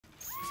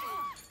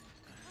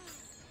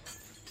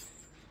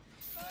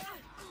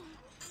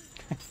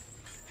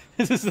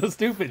This is so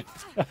stupid.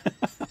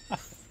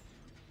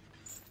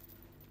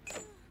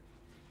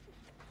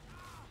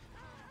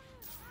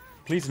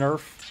 Please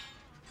nerf.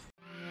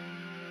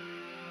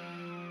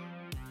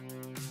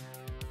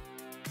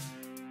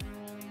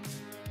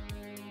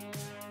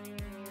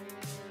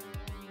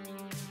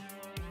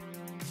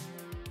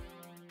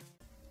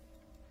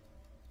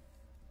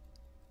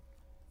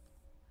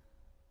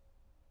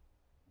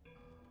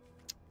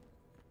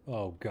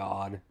 Oh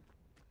God.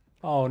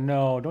 Oh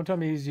no, don't tell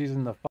me he's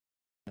using the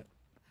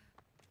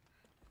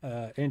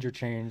injure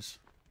chains.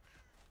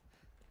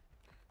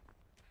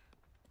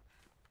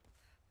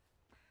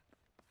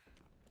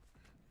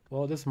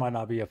 Well, this might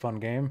not be a fun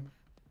game.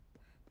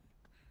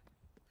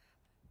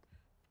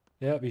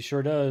 Yep, he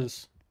sure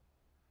does.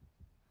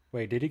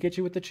 Wait, did he get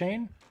you with the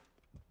chain?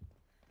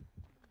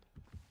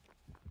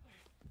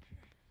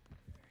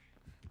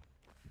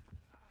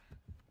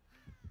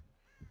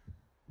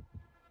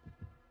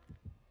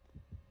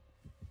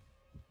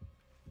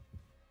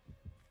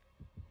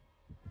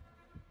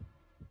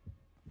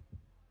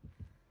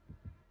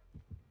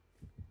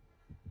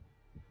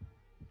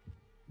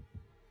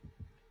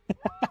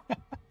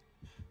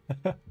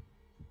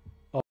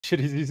 Oh shit,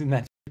 he's using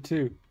that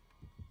too.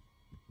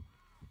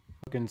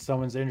 Fucking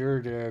someone's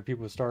injured,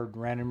 people start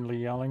randomly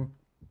yelling.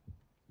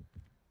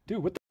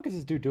 Dude, what the fuck is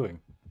this dude doing?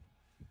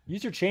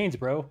 Use your chains,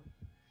 bro.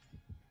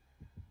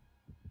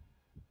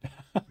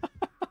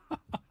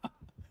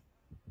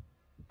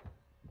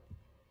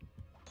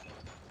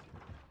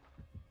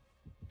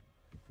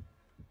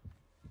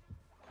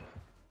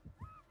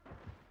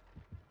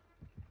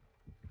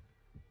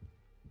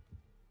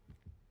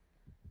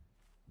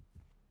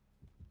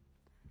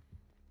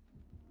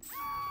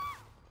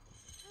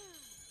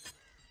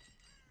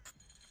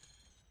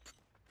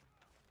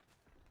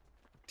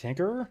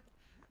 Tinkerer?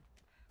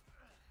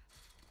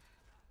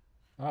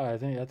 Oh, I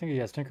think he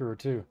has Tinkerer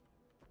too.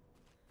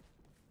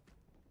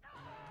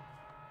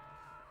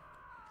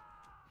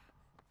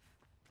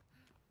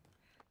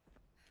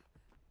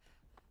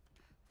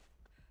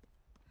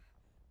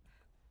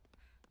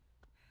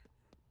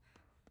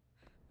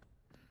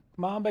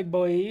 Come on, big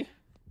boy.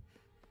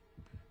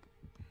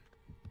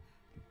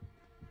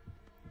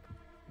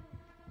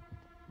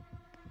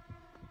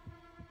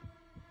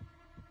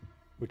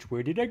 Which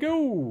way did I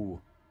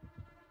go?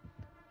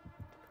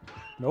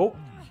 Nope.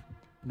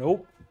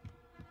 Nope.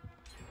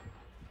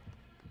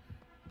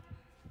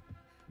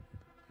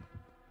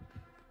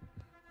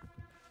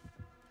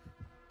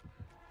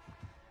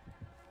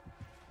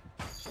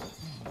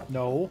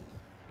 No.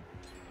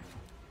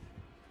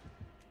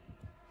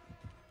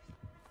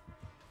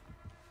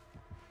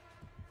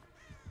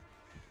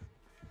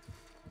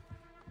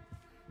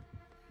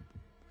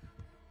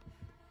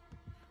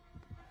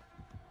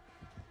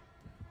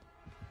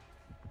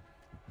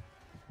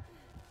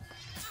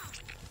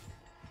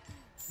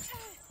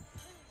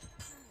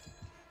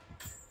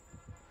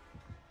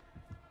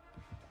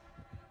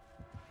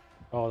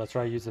 Oh, that's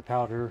right, use the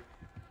powder.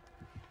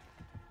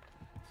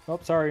 Oh,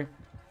 sorry.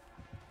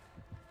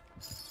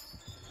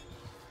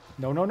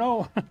 No, no,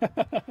 no.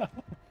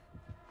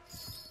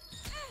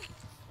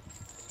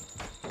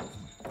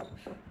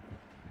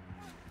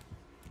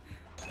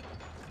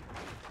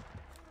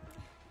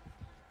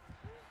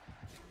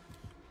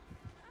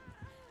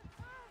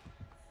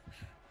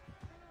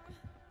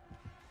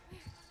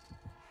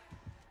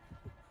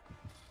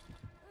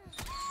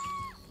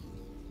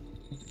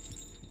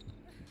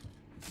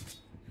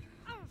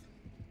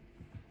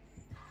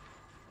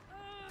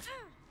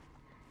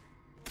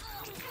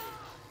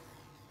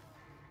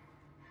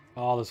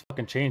 Oh, those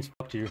fucking chains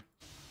fucked you.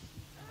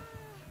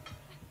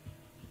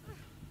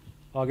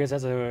 Well, I guess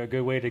that's a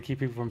good way to keep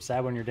people from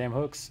stabbing your damn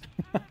hooks.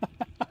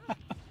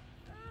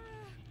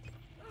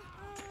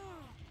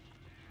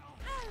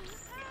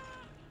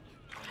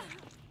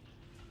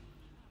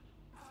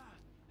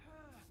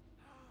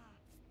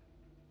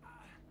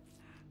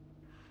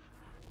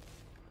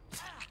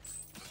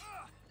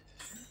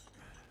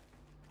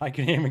 I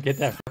can even get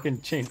that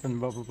fucking chain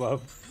from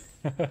above.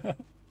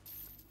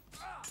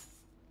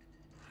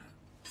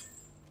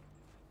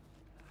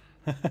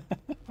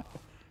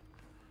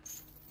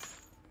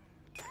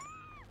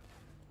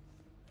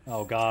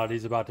 Oh God,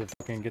 he's about to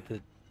fucking get the...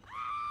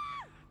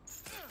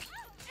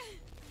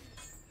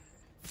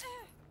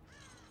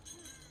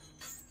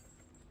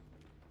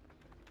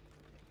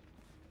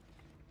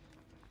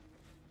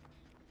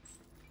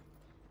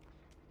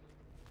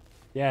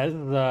 Yeah,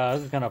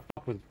 this is gonna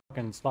fuck with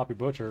fucking Sloppy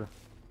Butcher.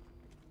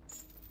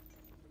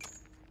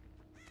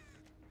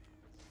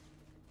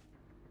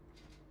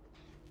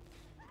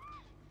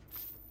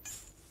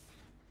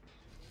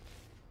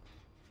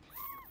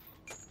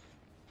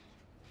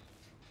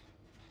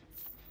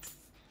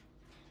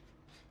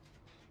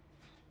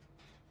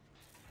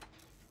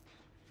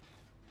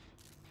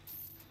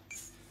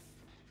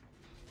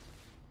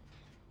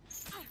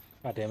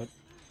 God damn it.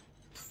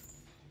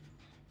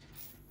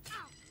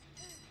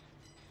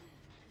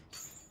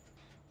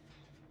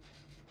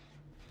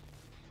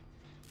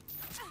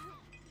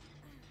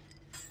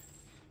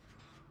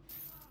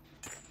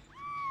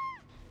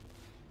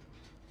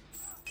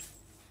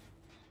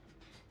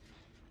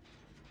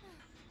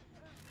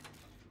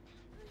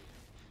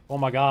 Oh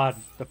my god,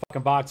 the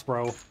fucking box,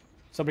 bro.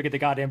 Somebody get the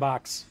goddamn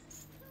box.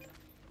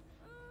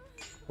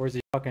 Or is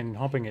he fucking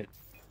humping it?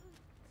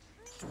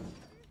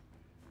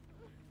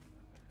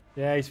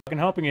 Yeah, he's fucking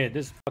humping it.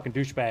 This fucking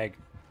douchebag.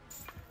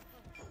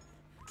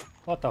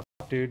 What the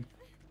fuck, dude?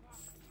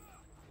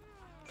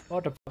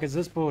 What the fuck is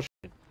this bullshit?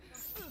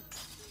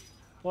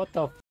 What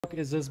the fuck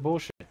is this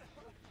bullshit?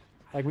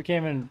 Like we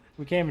can't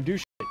even do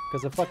shit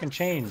because of fucking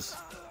chains.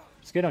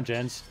 Let's get on,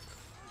 gens.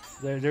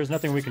 There's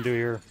nothing we can do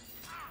here.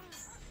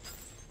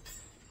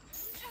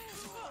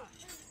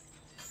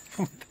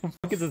 What the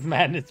fuck is this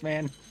madness,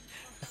 man?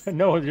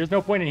 No, there's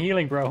no point in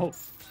healing, bro.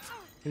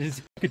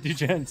 Just fucking do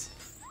gens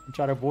and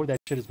try to avoid that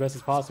shit as best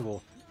as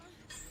possible.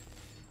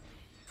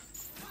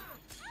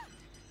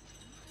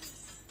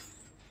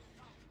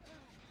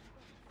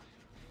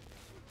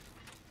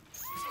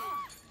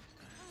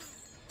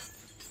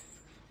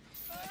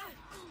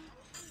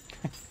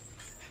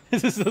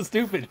 This is so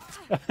stupid.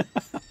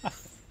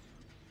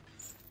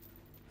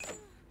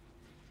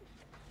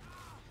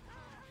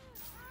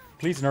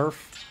 Please nerf.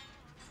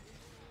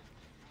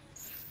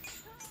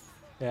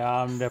 Yeah,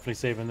 I'm definitely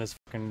saving this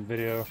fucking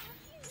video.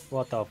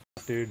 What the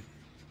fuck, dude?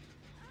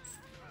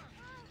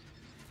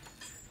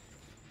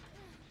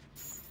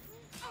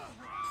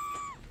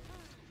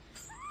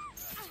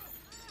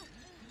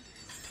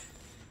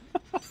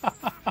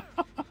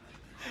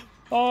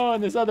 Oh,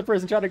 and this other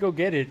person tried to go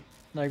get it.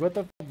 Like, what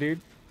the fuck,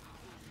 dude?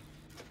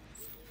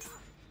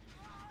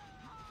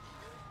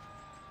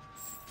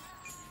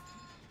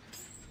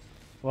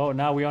 Well,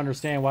 now we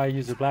understand why I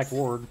use a black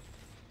ward.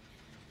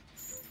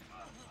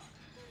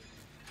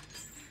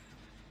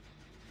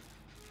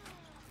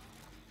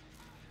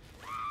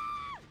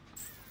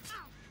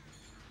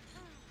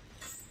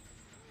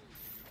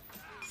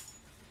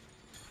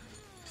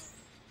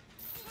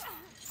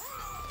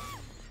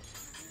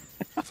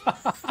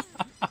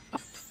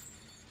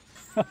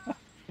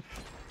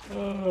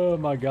 Oh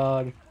my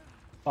god.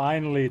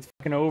 Finally, it's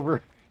fucking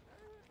over.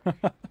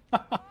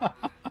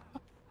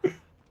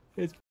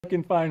 It's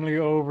fucking finally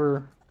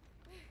over.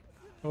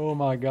 Oh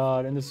my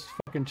god, and this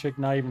fucking chick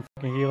not even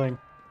fucking healing.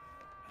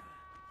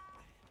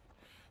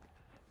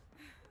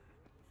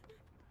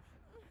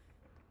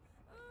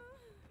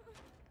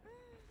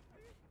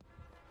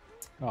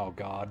 Oh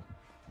god.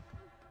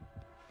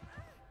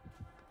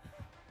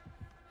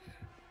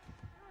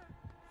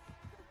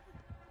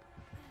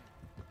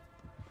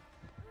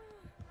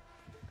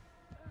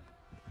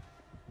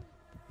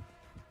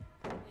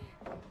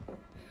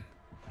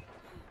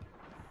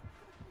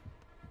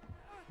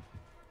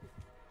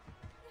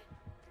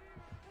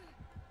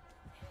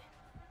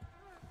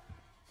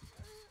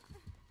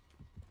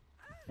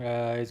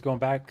 He's going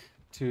back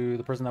to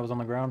the person that was on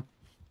the ground.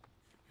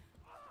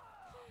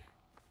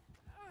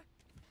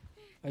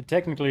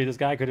 Technically, this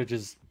guy could have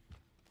just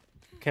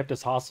kept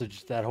us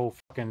hostage that whole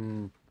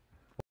fucking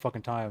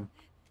time.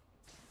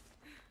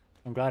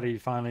 I'm glad he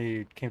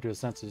finally came to his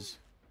senses.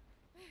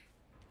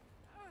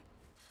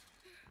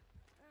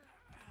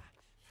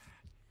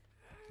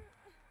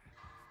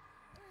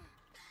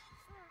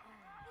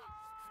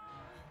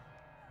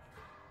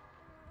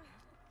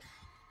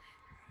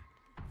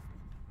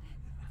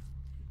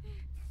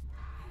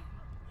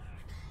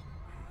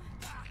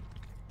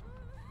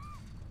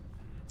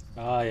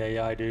 Ah,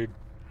 yeah, dude.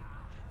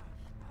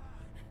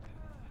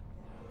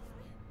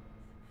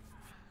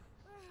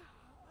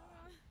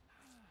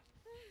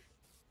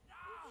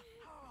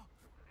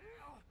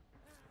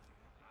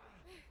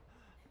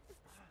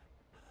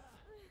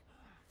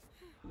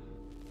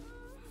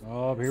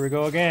 Oh, here we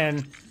go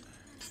again.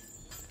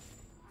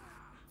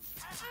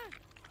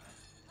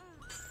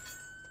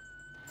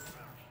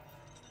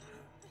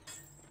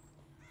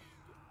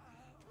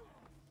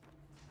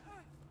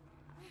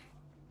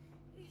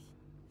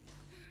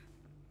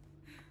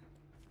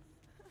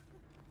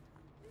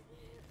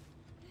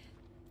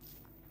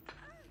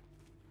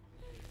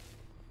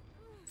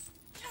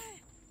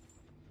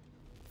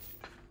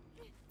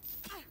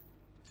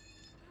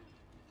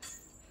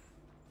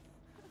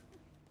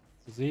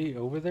 Is he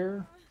over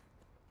there?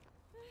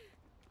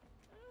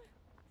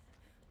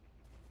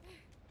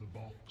 The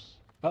box.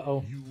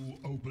 Uh-oh. You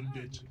opened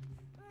it.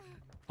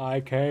 I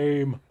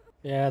came.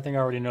 Yeah, I think I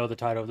already know the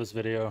title of this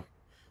video.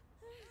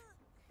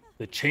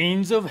 The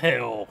Chains of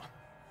Hell.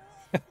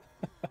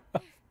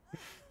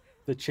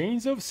 The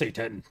Chains of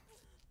Satan.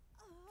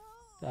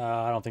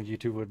 I don't think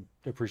YouTube would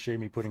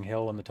appreciate me putting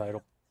hell in the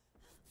title.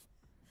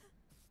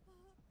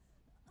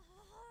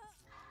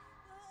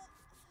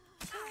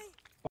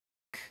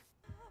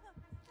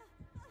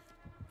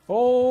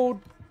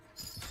 Hold.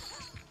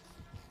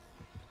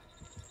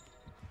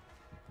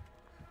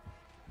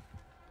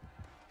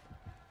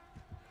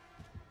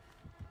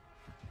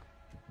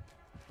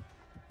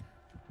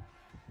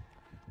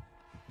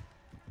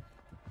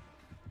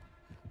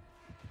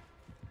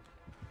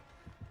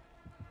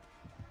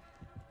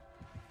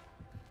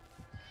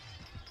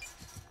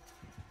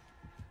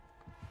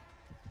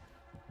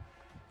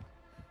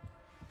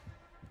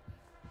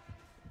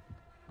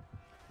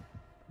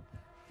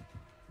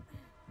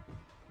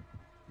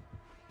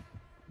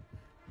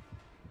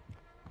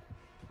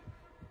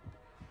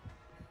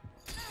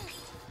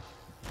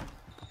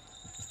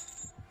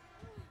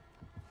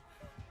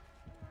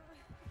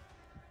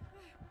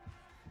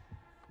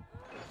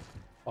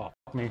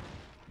 me.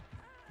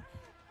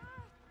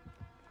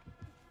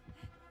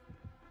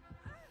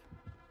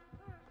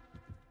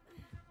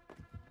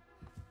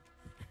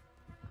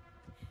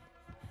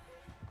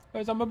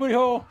 It's on my booty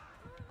hole.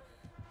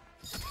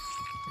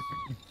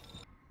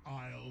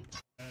 I'll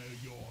tear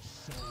your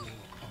soul.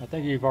 I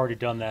think you've already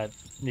done that,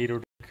 Needle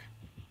Dick.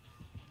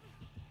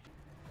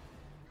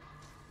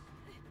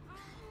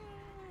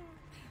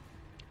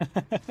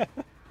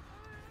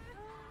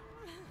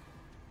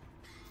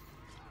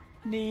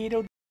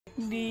 Needle Dick,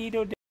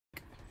 Needle Dick.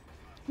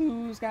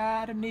 Who's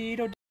got a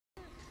needle dick?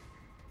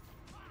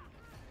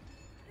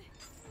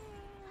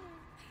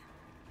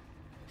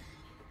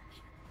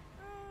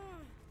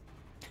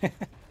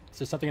 Is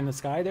there something in the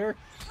sky there?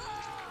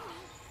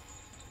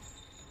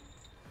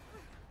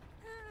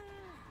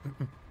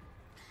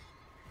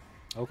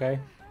 Okay.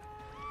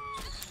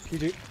 You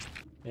do.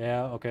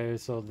 Yeah, okay,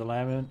 so the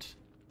Lament